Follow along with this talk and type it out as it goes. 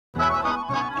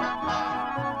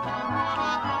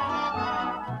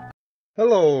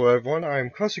Hello everyone, I'm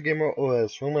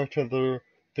ClassicGamerOS. Welcome to another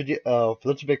video of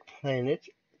Let's Big Planet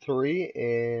 3,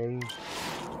 and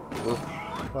we're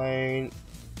playing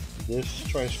this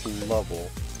strange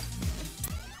level.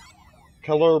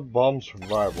 Color Bomb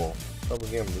Survival. So we're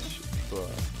giving this a try.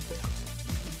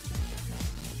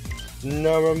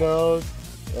 Normal mode,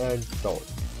 don't.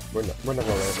 We're not gonna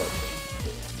worry about that.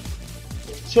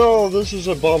 So this is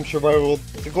a bomb survival.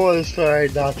 The goal is try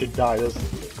not to die. That's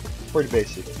pretty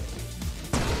basic.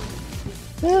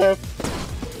 It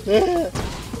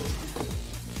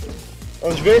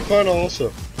was very fun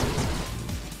also.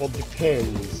 Well,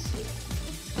 depends.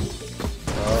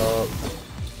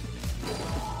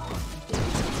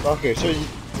 Okay, so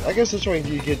I guess this one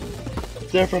you get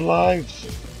different lives.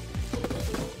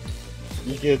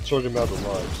 You get certain amount of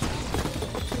lives.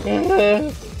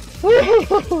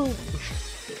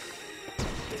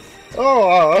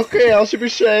 Oh, okay, I should be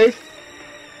safe.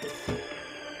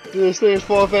 This thing is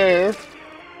full of air.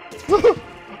 I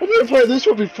never played this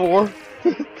one before.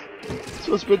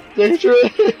 So it's a bit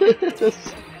dangerous.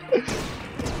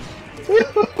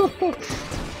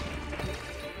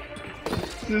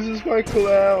 This is my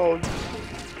cloud.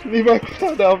 Leave my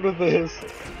cloud out of this.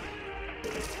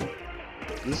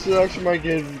 This is actually my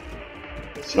game.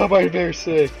 Somebody very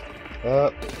sick.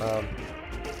 um,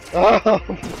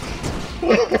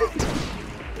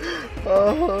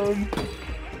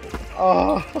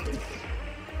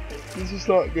 This is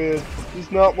not good. This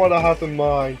is not what I have in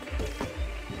mind.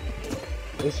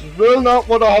 This is really not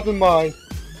what I have in mind.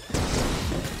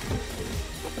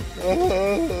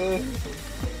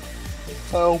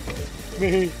 Help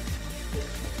me.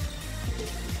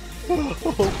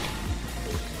 Help.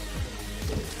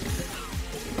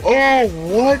 Oh,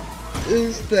 what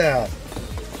is that?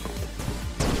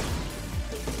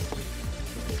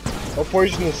 A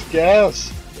poisonous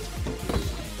gas.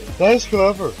 That is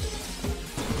clever.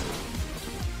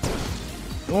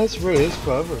 That's really is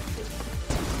clever.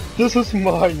 This is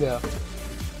mine now.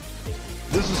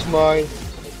 This is mine.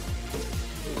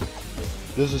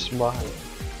 This is mine.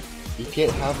 You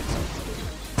can't have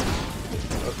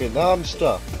it. Okay, now I'm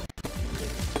stuck.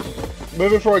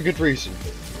 Maybe for a good reason.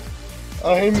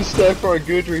 I am stuck for a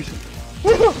good reason.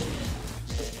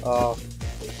 All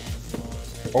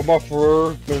my fur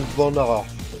has been blown off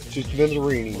to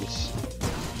smithereens.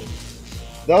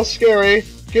 That's scary.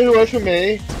 Get away from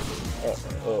me.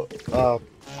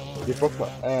 You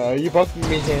broke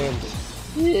me hands.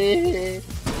 Yeah.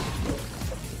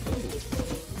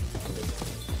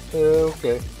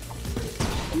 Okay.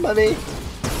 Money.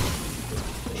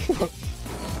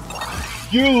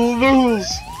 You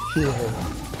lose.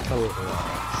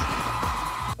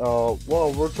 Well,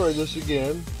 we'll try this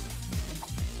again.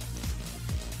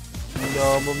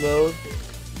 Normal mode.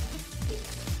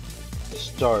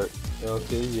 Start.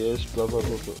 Okay, yes, blah blah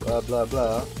blah blah blah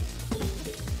blah.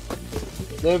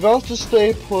 They've also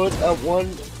stay put at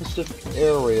one specific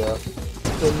area,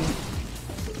 then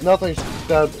nothing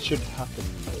bad should happen.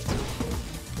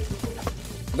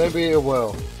 Maybe it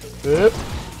will. Yep.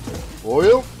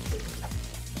 Oil.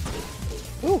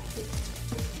 Ooh.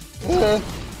 Meh.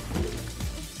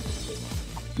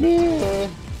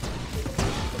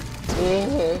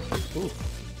 Ooh.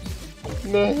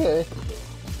 Meh.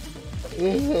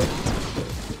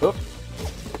 Oh.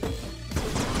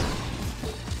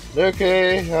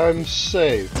 Okay, I'm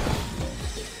safe.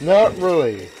 Not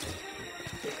really.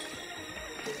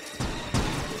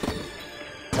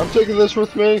 I'm taking this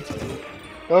with me.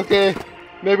 Okay,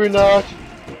 maybe not.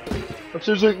 I'm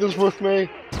still taking this with me.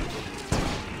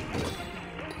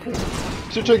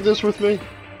 Still taking this with me.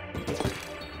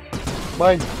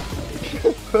 Mine.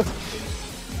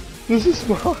 This is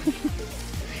mine.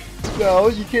 No,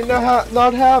 you cannot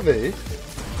not have it.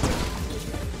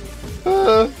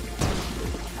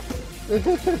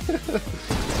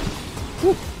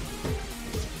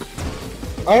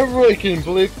 I really can't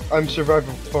believe I'm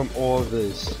surviving from all of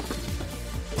this.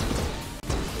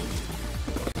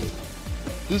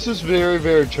 This is very,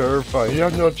 very terrifying. You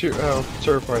have no idea how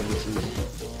terrifying this is.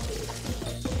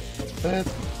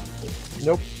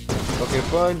 Nope. Okay,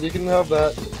 fine. You can have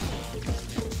that.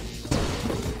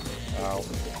 Ow.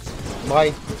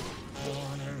 Mine.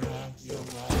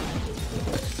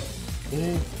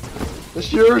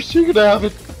 It's yours. You can have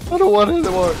it. I don't want it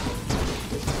anymore.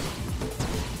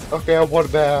 Okay, I want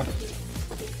it back.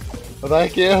 Oh,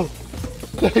 thank you.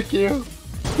 Thank you.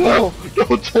 No,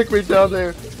 don't take me down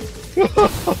there.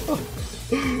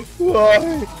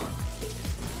 Why?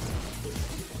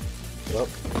 Well,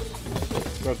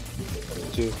 got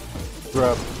to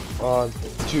grab on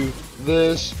to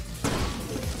this.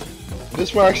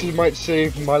 This one actually might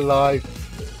save my life.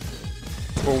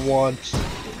 For once.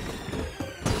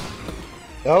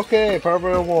 Okay,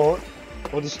 probably I won't.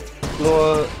 We'll just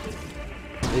blow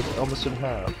it almost in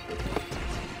half.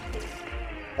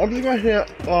 I'm just gonna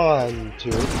hit on to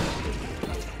it.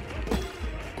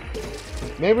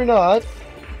 Maybe not.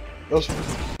 That was a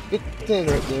bit thin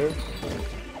right there.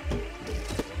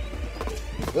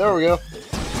 There we go.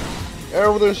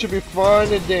 Everything should be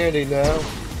fine and dandy now.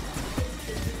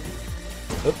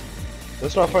 Oop.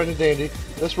 That's not fine and dandy.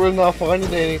 That's really not fine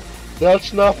and dandy.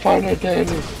 That's not fine and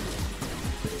dandy.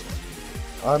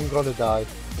 I'm gonna die.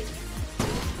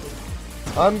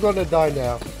 I'm gonna die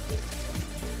now.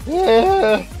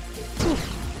 Yeah.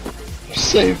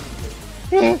 Safe.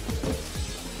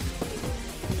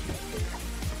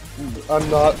 I'm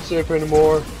not safe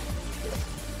anymore.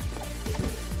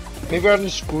 Maybe I can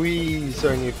squeeze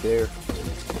underneath there.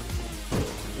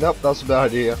 Nope, that's a bad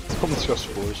idea. Almost got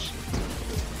squished.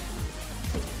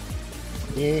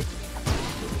 Yeah.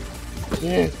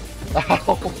 Yeah.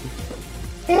 Ow.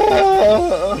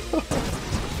 Ah.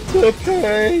 The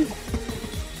pain.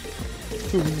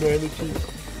 The humanity.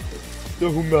 The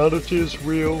humanity is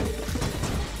real.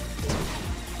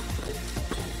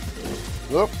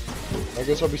 Well, I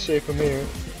guess I'll be safe from here.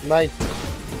 Mine.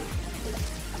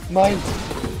 Mine.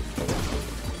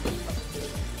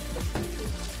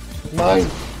 Mine.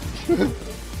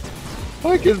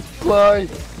 I can fly.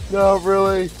 Not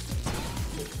really.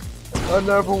 I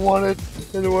never wanted.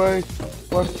 Anyway,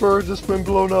 my fur just been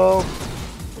blown off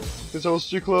because I was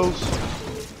too close.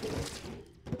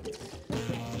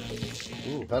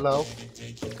 Ooh, hello.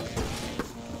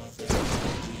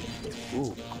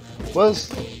 Ooh, let's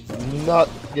not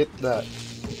get that.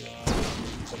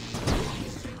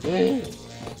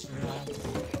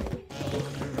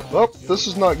 Well, this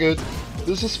is not good.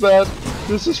 This is bad.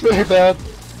 This is very bad.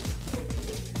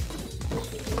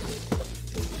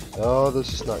 Oh,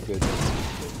 this is not good.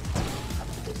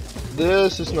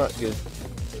 This is not good.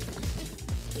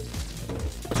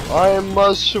 I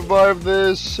must survive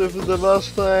this if it's the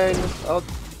last thing I'll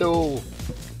do.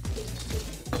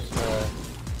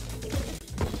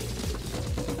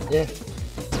 Yeah.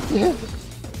 Yeah.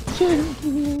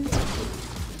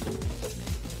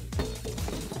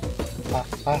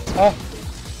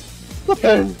 The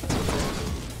pain.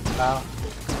 Ow.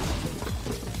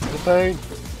 The pain.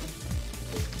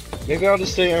 Maybe I'll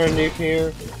just stay underneath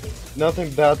here. Nothing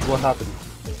bad will happen.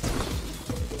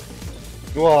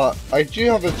 Well, I do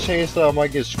have a chance that I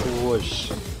might get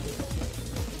squished.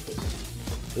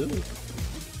 Ooh.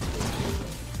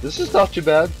 This is not too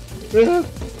bad.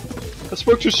 I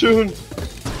spoke too soon.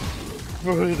 I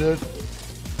really did.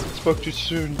 I spoke too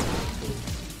soon.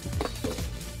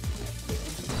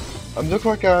 I'm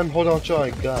looking like I'm holding on to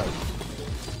a giant gun.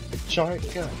 A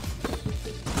giant gun.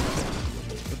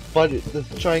 But the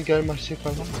giant gun might save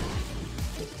my life.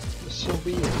 It's so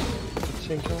weird at the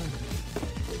same time.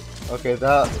 Okay, it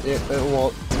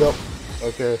won't. Nope.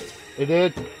 Okay, it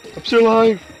did. I'm still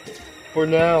alive for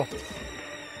now.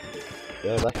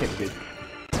 Yeah, that can't be good.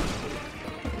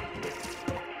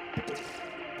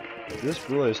 This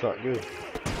really is not good.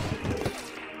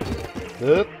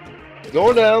 Yep.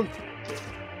 Going down.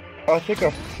 I think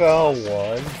I fell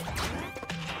one.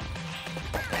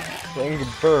 Angry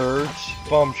Birds.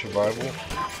 Bomb survival.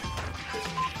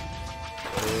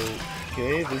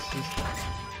 Okay, this is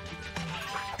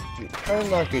kind of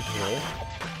not good here.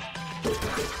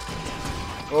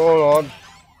 Hold on.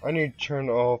 I need to turn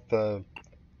off the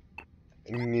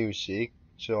music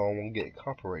so I won't get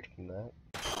copyright from that.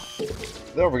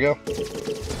 There we go.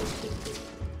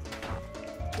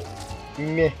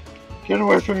 Meh. Get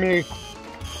away from me.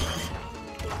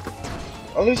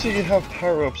 At least you can have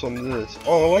power-ups on this.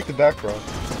 Oh, I like the background.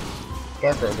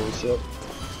 Background is up.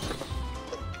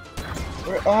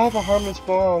 I have a harmless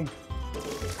bomb.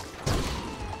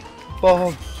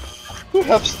 Bomb. Who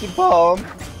has the bomb?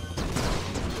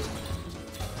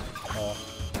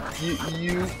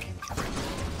 You.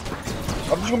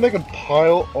 I'm just gonna make a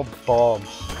pile of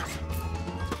bombs.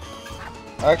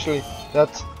 Actually,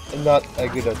 that's not a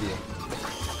good idea.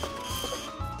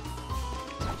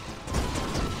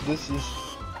 This is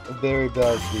a very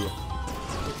bad idea.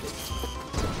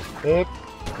 Yep.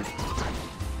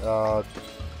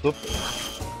 Oop.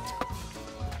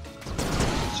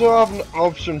 So I have an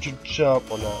option to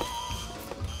jump on that.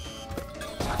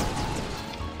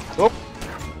 Oop.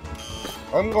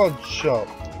 I'm gonna jump.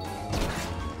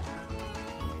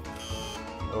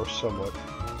 Or somewhat.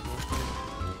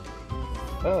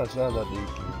 Oh, it's not that deep.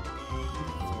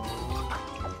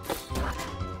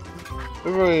 It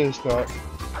really is not.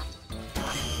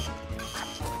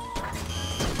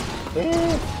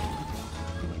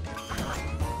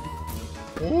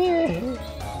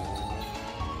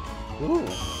 Ooh.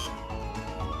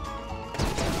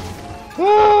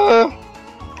 Ah!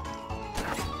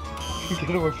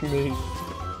 Get away from me.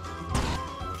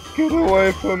 Get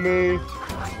away from me.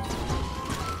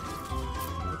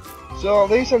 So at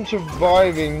least I'm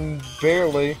surviving,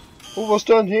 barely. Oh, what's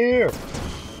done here?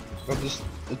 It's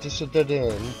just a dead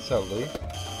end, sadly.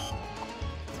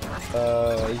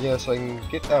 Yes, I can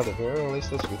get out of here, at least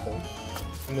that's a good thing.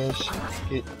 And then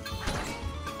get...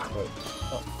 Wait,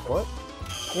 what?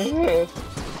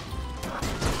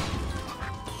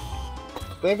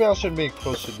 Maybe I should be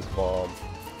close to the bomb.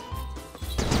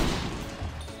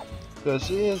 Because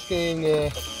it is getting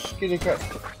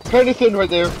kind of thin right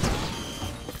there.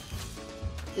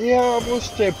 Yeah, I'm gonna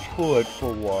stay put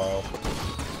for a while.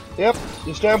 Yep,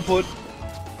 just stay put.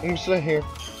 I'm gonna stay here.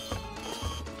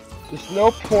 There's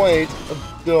no point of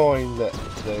going there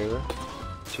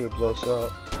to it blows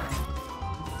up.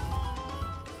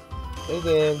 And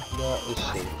then, now let's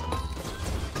see.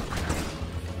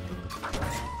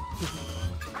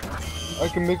 I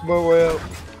can make my way out.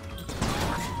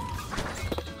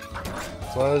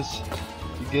 Plus,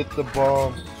 you get the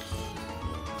bomb.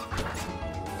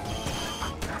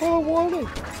 Oh, I want it.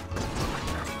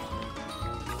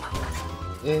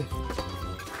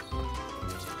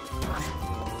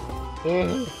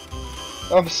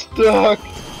 I'm stuck.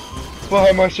 Why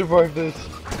am I survive this?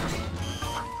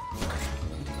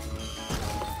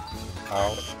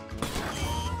 Ow.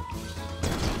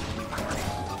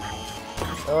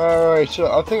 Alright,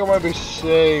 so I think I might be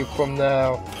safe from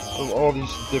now from all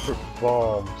these different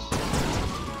bombs.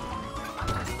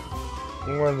 I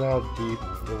went that deep.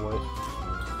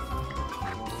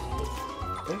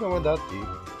 I think I went that deep.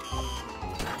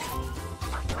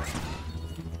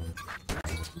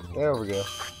 There we go.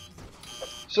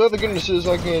 So the goodness is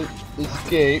I can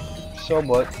escape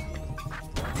somewhat.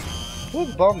 Where's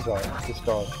the bomb gone? It's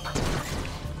gone.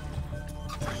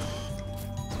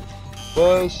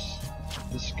 Buzz.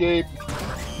 Escape.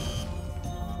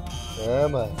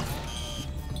 Come on.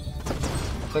 I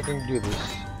think I can do this.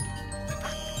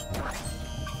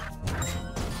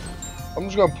 I'm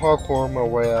just gonna parkour my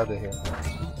way out of here.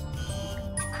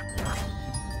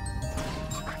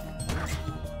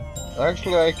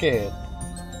 Actually, I can't.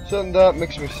 Something that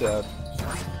makes me sad.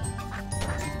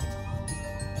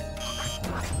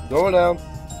 Going down.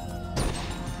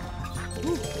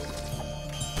 Woo.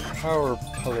 Power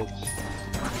pellets.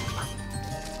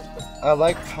 I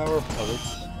like power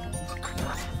pellets.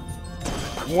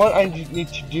 What I need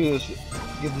to do is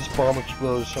get this bomb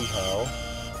exploded somehow.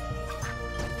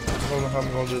 I don't know how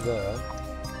I'm gonna do that.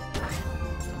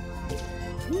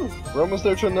 Whew. We're almost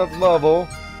there to another level.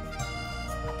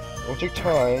 It'll take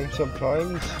time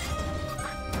sometimes,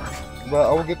 but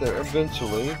I will get there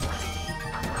eventually.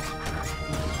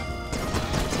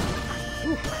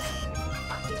 Whew.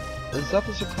 Is that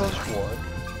the supposed one?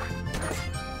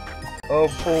 Oh,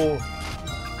 pull.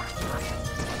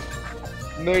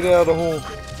 Made it out of the hole.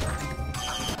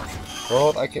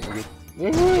 Oh, I can't make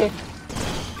it.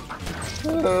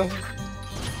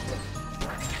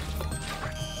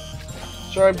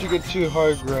 Trying to get to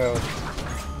high ground.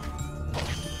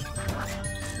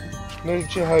 Made it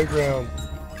to high ground.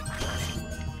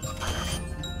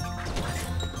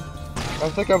 I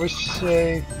think I was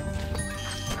safe.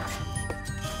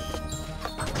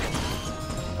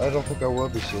 I don't think I will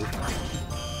be safe.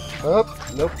 Oh,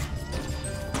 nope.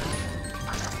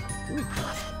 Ooh.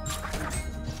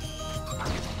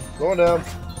 Going down.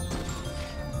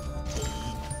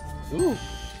 Ooh.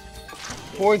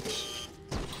 Points.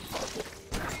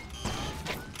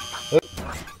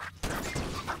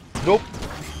 Nope.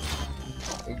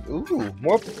 Ooh,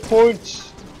 more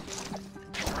points.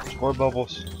 More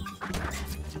bubbles.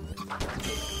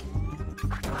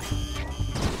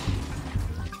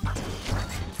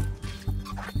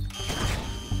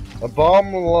 A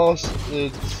bomb lost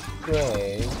its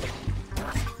thing.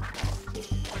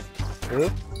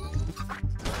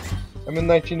 I'm in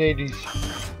 1980s.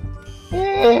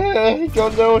 I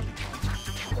don't know it.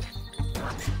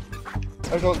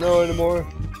 I don't know anymore.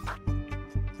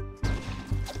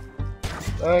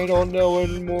 I don't know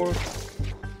anymore.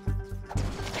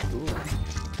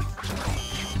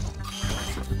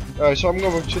 Alright, so I'm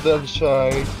going to the other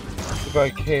side if I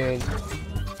can.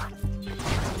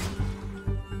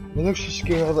 It looks so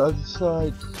scary on the other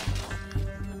side.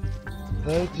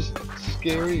 That is just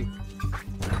scary.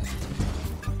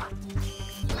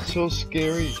 So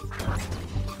scary.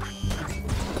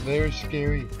 Very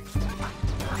scary.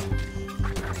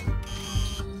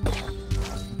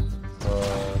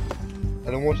 I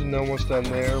don't want to know what's down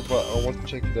there, but I want to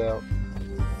check it out.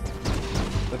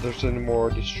 If there's any more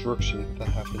destruction to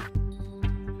happen.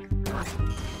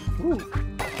 Ooh.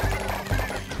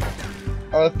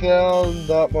 I found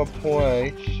that my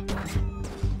place.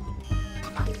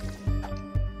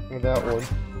 With that one.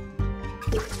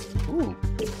 Ooh.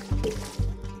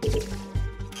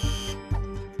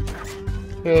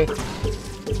 Hey.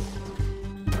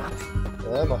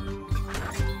 Am I?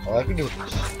 Oh, I can do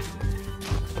this.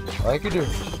 I can do it.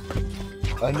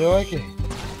 I know I can.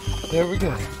 There we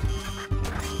go.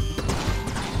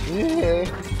 Yeah.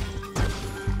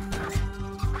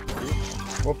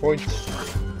 More points.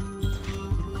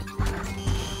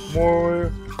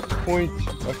 More points.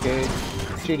 Okay.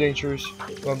 Too dangerous.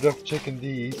 Well, I'm definitely checking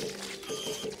these.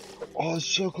 Oh, it's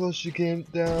so close to getting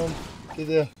down to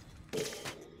the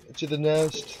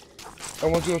nest. I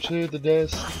want to go to the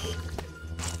nest.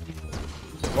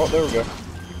 Oh, there we go.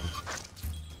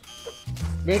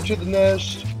 Made it to the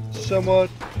nest. Somewhat.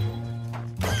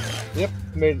 Yep,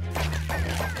 made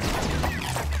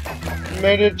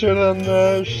it to the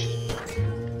nest.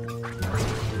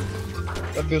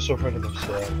 I feel so proud of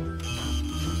myself.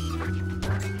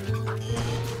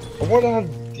 I wonder how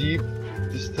deep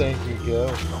this thing can go.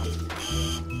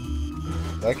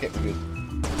 That can't be good.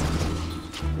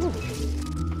 Ooh.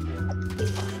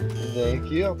 Thank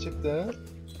you, I'll take that.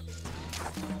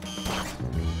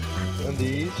 And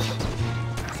these.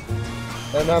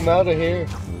 And I'm out of here.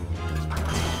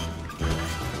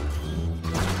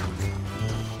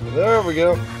 There we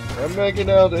go. I'm making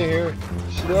out of here.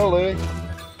 Slowly.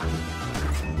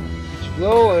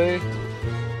 Slowly.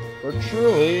 But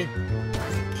truly.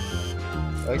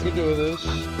 I can do this.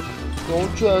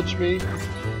 Don't judge me.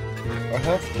 I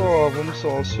have problems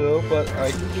also, but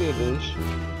I can do this.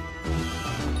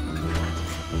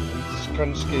 I'm just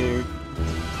kind of scared.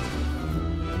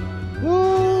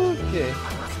 Okay.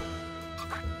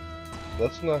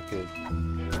 That's not good.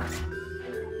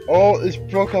 Oh, it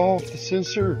broke off the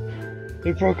sensor.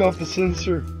 It broke off the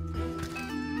sensor.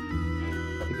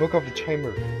 It broke off the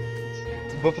timer.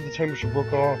 Both of the timers are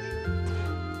broke off.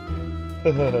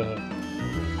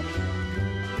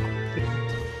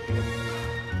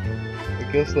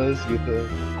 I guess that is a good thing.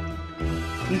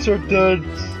 These are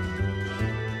duds.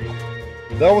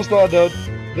 That was not dud.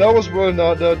 That was really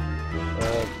not dud.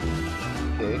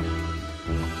 Okay.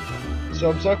 So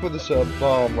I'm stuck with this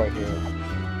bomb right here.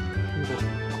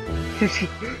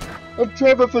 I'm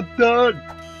trapping for dud.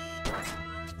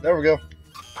 There we go.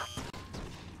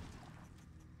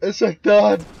 I said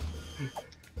dud.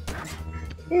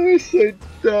 I said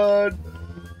dud.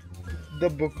 The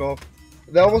book off.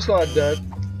 That was not dud.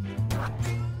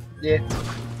 Yeah.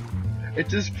 It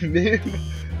just me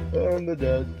on the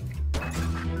dud.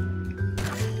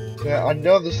 Yeah, I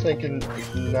know this thing can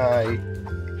ignite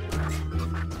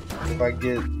if I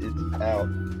get it out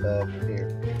of here.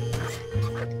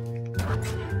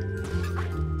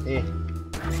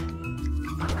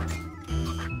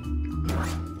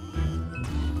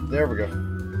 There we go.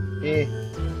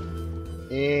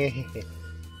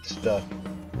 Stuck.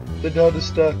 The dud is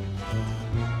stuck.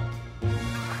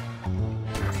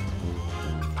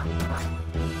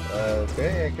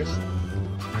 Okay, I guess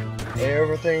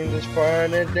everything is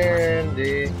fine and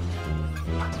dandy.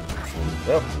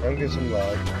 Oh, I'm getting some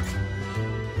lag.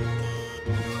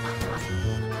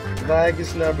 Lag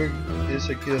is never a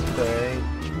good thing.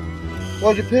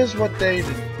 Well, it depends what day it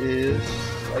is.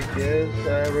 I guess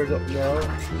I really don't know.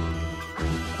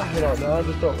 I don't know. I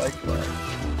just don't like lag.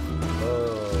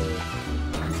 Oh,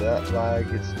 that lag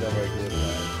is never a good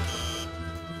lag.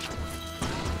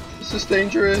 This is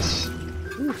dangerous.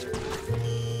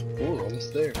 Ooh,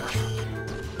 almost there.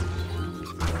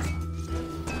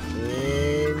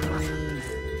 And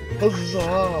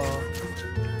huzzah!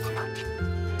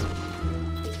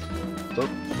 So,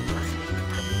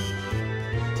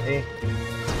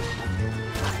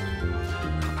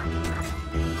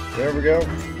 there we go.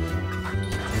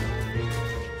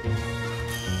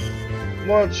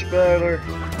 Much better.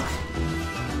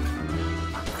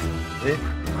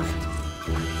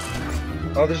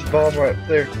 Oh, there's a bomb right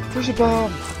there. There's a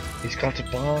bomb. He's got the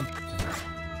bomb.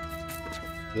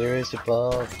 There is a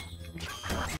bomb.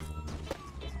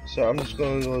 So I'm just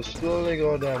gonna go slowly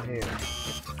go down here.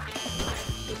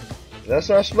 That's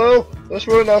not slow. That's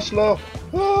really not slow.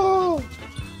 Oh!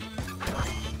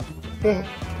 It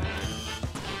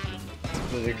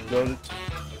exploded.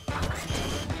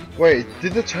 Wait,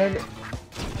 did the timer?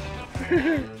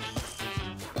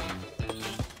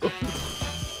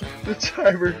 The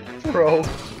timer broke.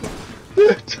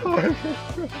 The timer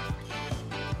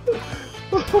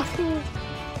broke.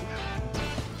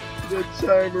 The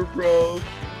timer broke.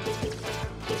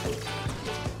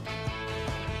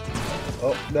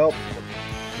 Oh nope.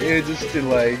 It just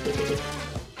delayed.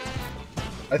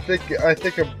 I think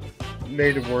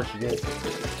made it work again.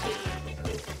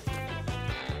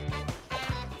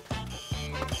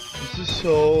 This is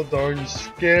so darn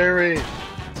scary.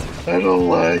 I don't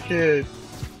like it.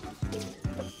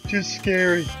 Too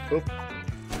scary. Oh.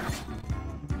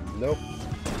 Nope.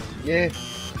 Yeah.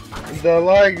 The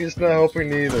lag is not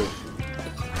helping either.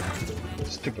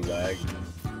 Stupid lag.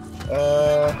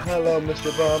 Hello,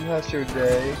 Mr. Bomb. How's your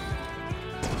day?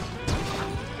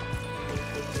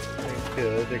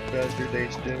 Good, because your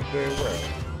day's doing very well.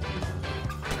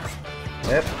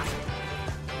 Yep.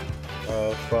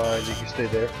 Fine, you can stay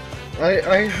there.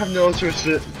 I have no choice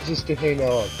just to hang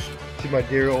on to my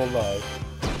dear old life.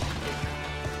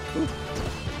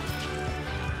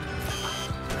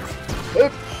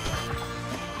 Oop.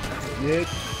 Yep.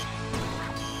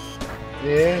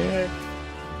 Yeah.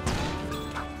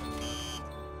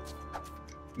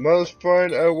 Must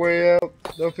find a way out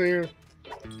of here.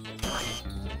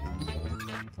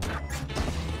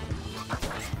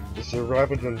 This is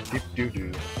arriving on deep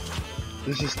doo-doo.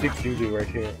 This is deep doo-doo right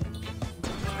here.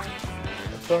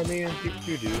 Funny and deep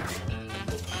doo-doo.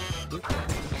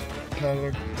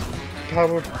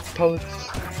 Power pellets.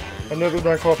 I know they're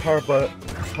not called power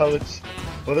pellets,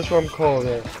 but that's what I'm calling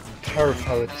it. Power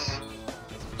pellets.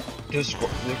 They're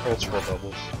called square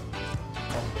bubbles. I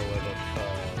don't know what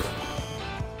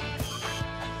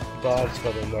Bob's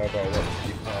gonna know about what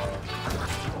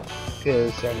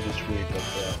because I'm just weird like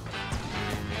that.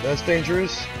 That's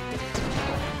dangerous.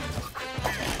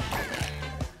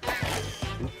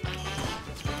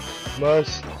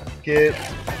 Must get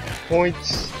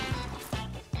points.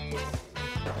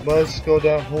 Must go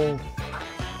down hole.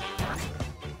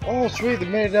 Oh sweet, they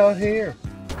made it out here.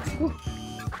 Whew.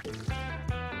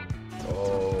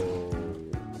 Oh,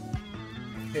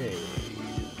 hey,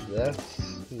 that's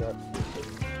not good.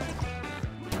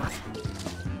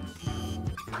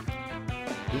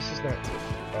 This is not good.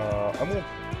 I'm gonna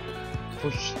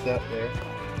push that there.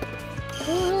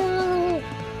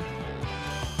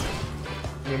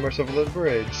 Make myself a little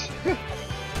bridge.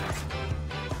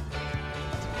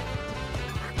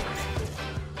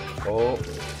 Oh,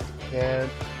 and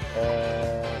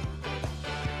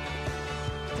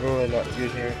really not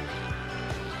good here.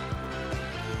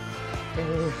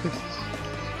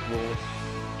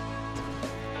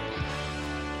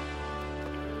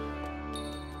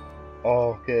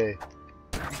 Okay.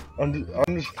 I'm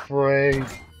just afraid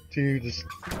to just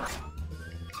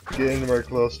get anywhere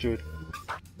close to it.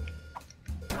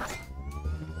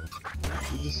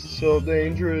 This is so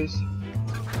dangerous.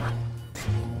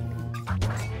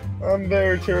 I'm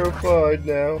very terrified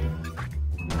now.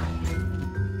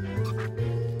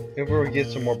 If we get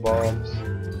some more bombs.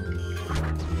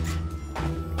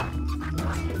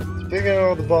 Speaking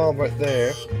of the bomb right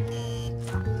there.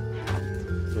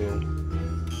 Boom.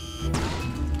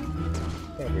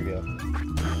 There we go.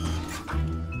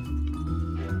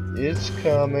 It's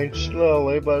coming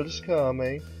slowly, but it's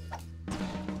coming.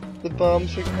 The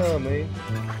bombs are coming.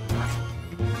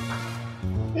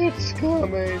 It's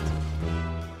coming.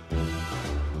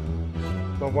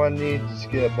 But one needs to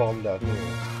get bombed out here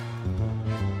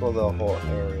for the whole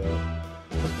area.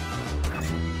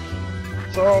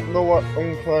 So you know what? I'm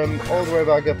gonna climb all the way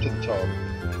back up to the top,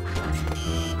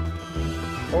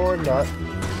 or not,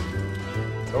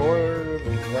 or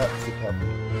that could happen.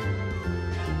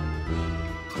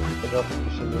 I don't think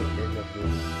there's anything of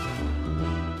this.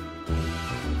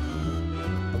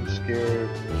 I'm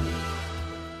scared.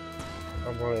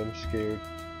 I'm scared.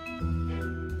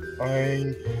 I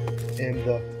am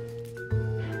the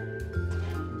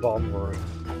bomber.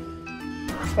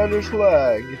 And there's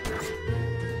lag.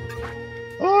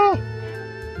 Ah!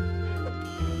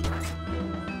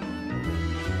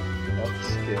 That's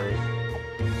scary.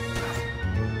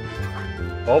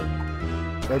 Oh,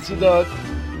 that's a dud.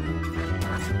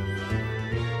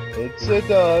 It's a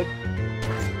dud.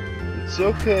 It's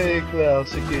okay,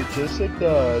 Classic. It's just a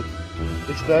dud.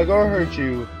 It's not gonna hurt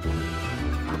you.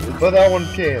 But that one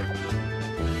can.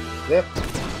 Yep.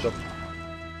 So,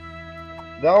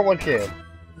 that one can.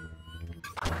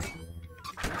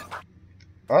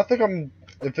 I think I'm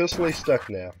officially stuck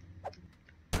now.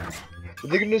 The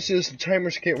good news is the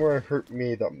timers can't really hurt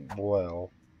me that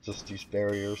well. Just these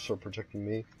barriers are protecting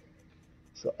me.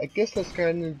 So I guess that's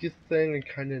kind of a good thing and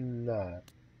kind of not.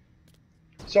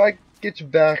 So I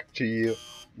get back to you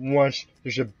once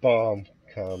there's a bomb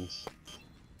comes.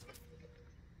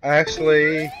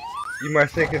 Actually, you might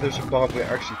think if there's a bomb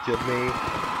that actually killed me.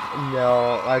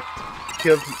 No, I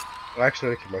killed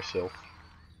myself.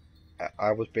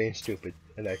 I was being stupid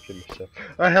and I killed myself.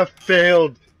 I have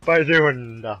failed by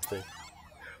doing nothing.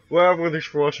 Well, with this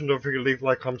for watching, don't forget to leave a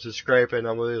like, comment, subscribe, and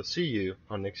I will see you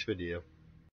on the next video.